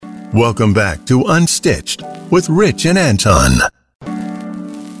Welcome back to Unstitched with Rich and Anton.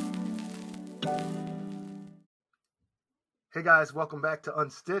 Hey guys, welcome back to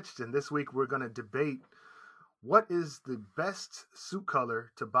Unstitched, and this week we're going to debate what is the best suit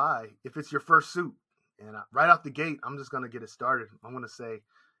color to buy if it's your first suit. And right off the gate, I'm just going to get it started. I'm going to say,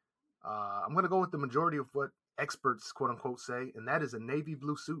 I'm going to go with the majority of what experts, quote unquote, say, and that is a navy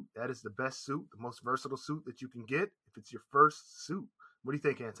blue suit. That is the best suit, the most versatile suit that you can get if it's your first suit. What do you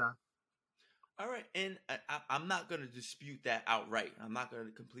think, Anton? All right, and I'm not going to dispute that outright. I'm not going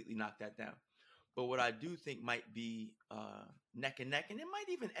to completely knock that down. But what I do think might be neck and neck, and it might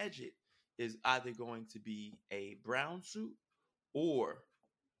even edge it, is either going to be a brown suit or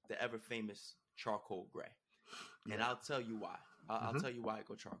the ever famous charcoal gray. Yeah. And I'll tell you why. I'll tell you why I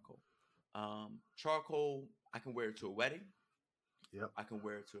go charcoal. Charcoal, I can wear it to a wedding. Yep. I can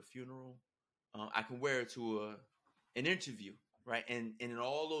wear it to a funeral. I can wear it to an interview, right? And in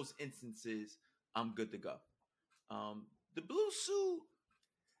all those instances, I'm good to go. The blue suit,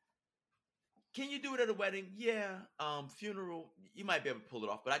 can you do it at a wedding? Yeah. Funeral, you might be able to pull it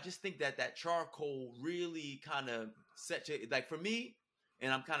off. But I just think that charcoal really kind of sets it. Like for me,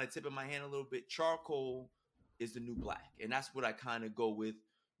 and I'm kind of tipping my hand a little bit, charcoal is the new black. And that's what I kind of go with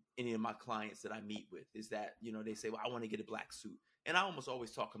any of my clients that I meet with, is that, you know, they say, well, I want to get a black suit. And I almost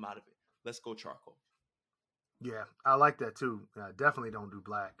always talk them out of it. Let's go charcoal. Yeah, I like that too. Definitely don't do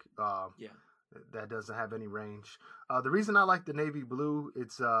black. Yeah. That doesn't have any range. The reason I like the navy blue,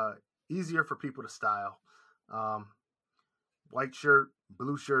 it's easier for people to style. White shirt,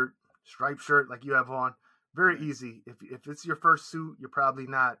 blue shirt, striped shirt like you have on. Very easy. If it's your first suit, you're probably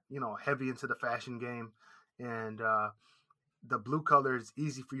not, heavy into the fashion game. And the blue color is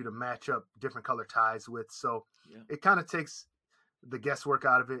easy for you to match up different color ties with. So It kind of takes the guesswork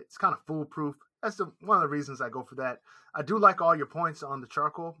out of it. It's kind of foolproof. That's one of the reasons I go for that. I do like all your points on the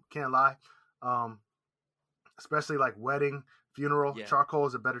charcoal. Can't lie. Especially like wedding, funeral. Yeah. Charcoal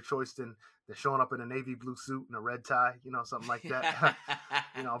is a better choice than showing up in a navy blue suit and a red tie, something like that.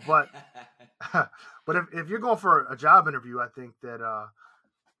 But if you're going for a job interview, I think that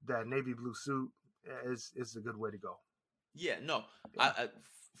navy blue suit is a good way to go. Yeah, no. Yeah.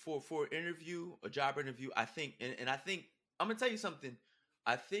 For interview, a job interview, I think, and I think I'm gonna tell you something.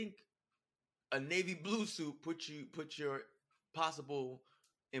 I think a navy blue suit put your possible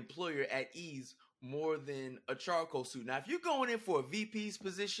employer at ease more than a charcoal suit. Now, if you're going in for a VP's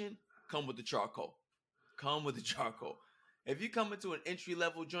position, come with the charcoal. Come with the charcoal. If you come into an entry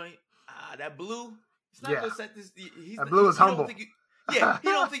level joint, that blue, it's not gonna set this. That blue is humble. He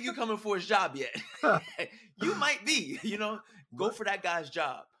don't think you're coming for his job yet. You might be, go for that guy's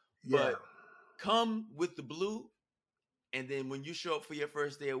job. Yeah. But come with the blue, and then when you show up for your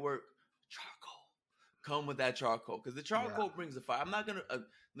first day at work, charcoal. Come with that charcoal, because the charcoal brings the fire. I'm not gonna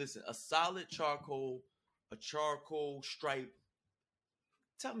listen. A solid charcoal, a charcoal stripe.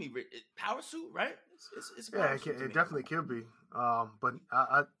 Tell me, power suit, right? It's a power suit. It definitely could be. But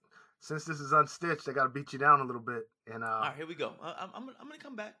I since this is Unstitched, I got to beat you down a little bit. And all right, here we go. I'm gonna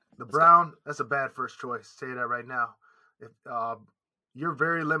come back. Let's brown, that's a bad first choice. I'll tell you that right now. If you're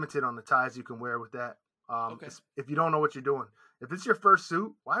very limited on the ties you can wear with that. Okay. If you don't know what you're doing, if it's your first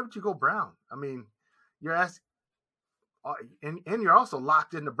suit, why would you go brown? I mean, you're asking, and you're also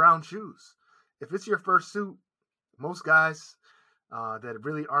locked into brown shoes. If it's your first suit, most guys that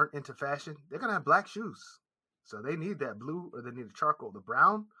really aren't into fashion, they're gonna have black shoes, so they need that blue or they need a charcoal. The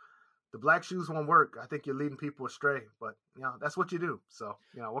brown. The black shoes won't work. I think you're leading people astray, but that's what you do. So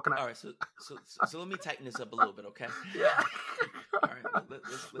what can I? All right, so let me tighten this up a little bit, okay? Yeah. All right.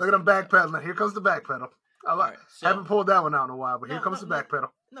 Let's look at them backpedaling. Here comes the backpedal. I haven't pulled that one out in a while, but here comes the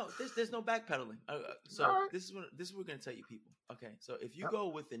backpedal. No, there's no backpedaling. So right. This is what we're gonna tell you, people. Okay, so if you go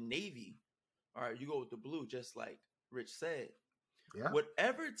with the navy, all right, you go with the blue, just like Rich said. Yeah.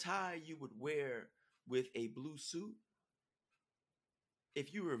 Whatever tie you would wear with a blue suit,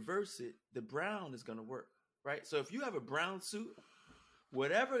 if you reverse it, the brown is going to work, right? So if you have a brown suit,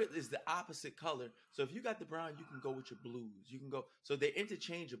 whatever is the opposite color. So if you got the brown, you can go with your blues. You can go. So they're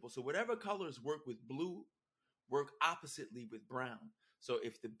interchangeable. So whatever colors work with blue, work oppositely with brown. So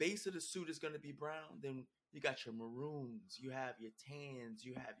if the base of the suit is going to be brown, then you got your maroons, you have your tans,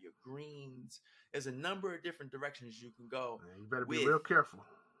 you have your greens. There's a number of different directions you can go. Man, you better be real careful.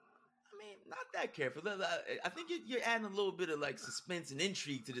 I mean, not that careful. I think you're adding a little bit of like suspense and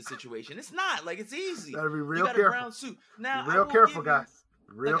intrigue to the situation. It's not like it's easy. Gotta be real careful. You got a brown suit. Now, be real careful, guys.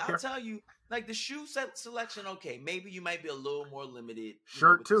 Real careful. I'll tell you, like the shoe selection. Okay, maybe you might be a little more limited.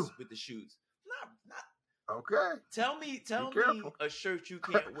 Shirt too with the shoes. Not. Okay. Tell me a shirt you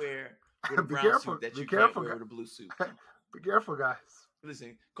can't wear with a brown suit that you can't wear with a blue suit. Be careful, guys.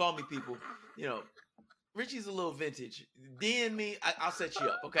 Listen, call me people. You know, Richie's a little vintage. DM me, I'll set you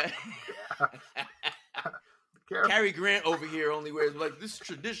up, okay? Cary Grant over here only wears like this.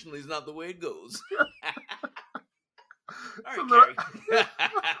 Traditionally is not the way it goes. All right, Cary.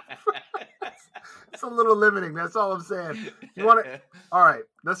 It's a little limiting. That's all I'm saying. You want to? All right,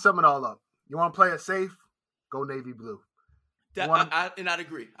 let's sum it all up. You want to play it safe? Go navy blue. I'd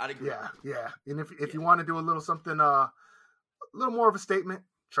agree. Yeah. And if you want to do a little something, a little more of a statement,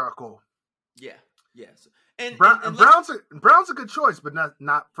 charcoal. Yeah. Yes. And Brown's a good choice, but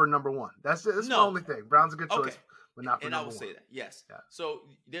not for number one. That's the only thing. Brown's a good choice, but not for number one. And I will say that. Yes. Yeah. So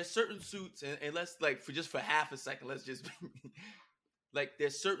there's certain suits, and let's for half a second, let's just like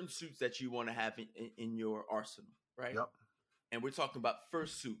there's certain suits that you want to have in your arsenal, right? Yep. And we're talking about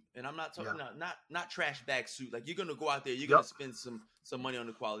first suit, and I'm not talking not trash bag suit. Like you're gonna go out there, you're gonna spend some money on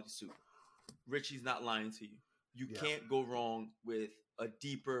the quality suit. Richie's not lying to you. You can't go wrong with a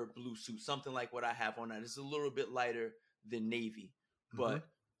deeper blue suit, something like what I have on that. It's a little bit lighter than navy, but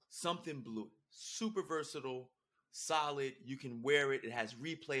something blue, super versatile, solid. You can wear it. It has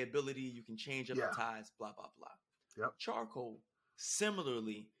replayability. You can change up the ties. Blah blah blah. Yep. Charcoal,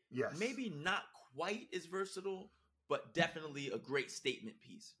 similarly, maybe not quite as versatile, but definitely a great statement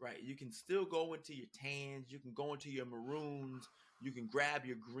piece, right? You can still go into your tans, you can go into your maroons, you can grab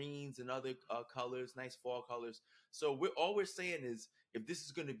your greens and other colors, nice fall colors. So all we're saying is, if this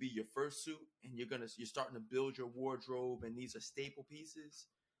is going to be your first suit and you're starting to build your wardrobe and these are staple pieces,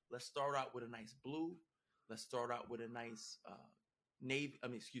 let's start out with a nice blue. Let's start out with a nice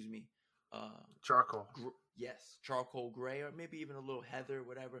charcoal. Yes, charcoal gray, or maybe even a little heather,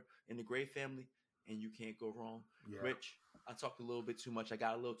 whatever, in the gray family. And you can't go wrong. Yeah. Rich, I talked a little bit too much. I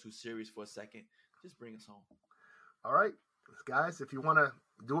got a little too serious for a second. Just bring us home. All right, guys, if you want to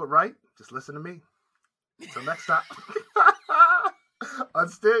do it right, just listen to me. Until next time.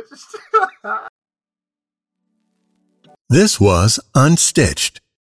 Unstitched. This was Unstitched